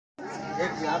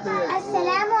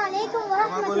Assalamu alaikum wa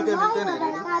rahmatullahi wa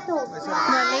barakatuh.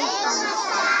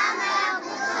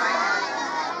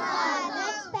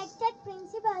 Respected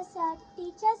principal sir,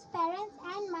 teachers, parents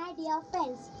and my dear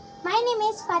friends. My name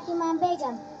is Fatima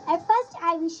Begum. At first,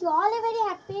 I wish you all a very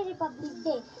happy Republic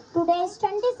Day. Today is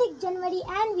 26th January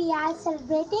and we are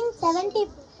celebrating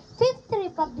 75th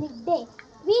Republic Day.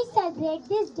 We celebrate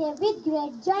this day with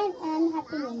great joy and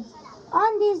happiness.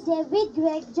 On this day,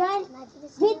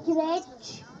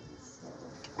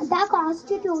 the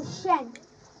Constitution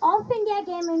of India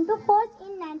came into force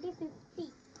in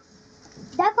 1950.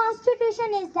 The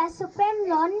Constitution is the supreme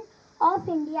law of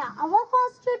India. Our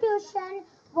Constitution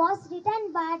was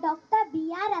written by Dr.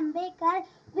 B.R. Ambedkar.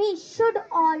 We should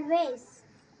always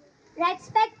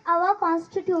respect our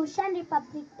Constitution.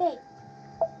 Republic Day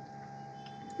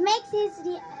makes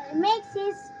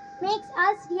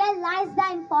us realize the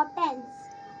importance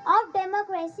of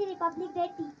democracy. Republic Day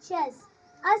teaches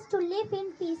us to live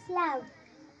in peace, love.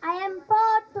 I am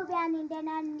proud to be an Indian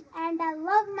and I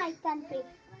love my country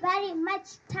very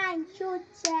much. Thank you.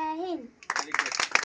 Jai Hind.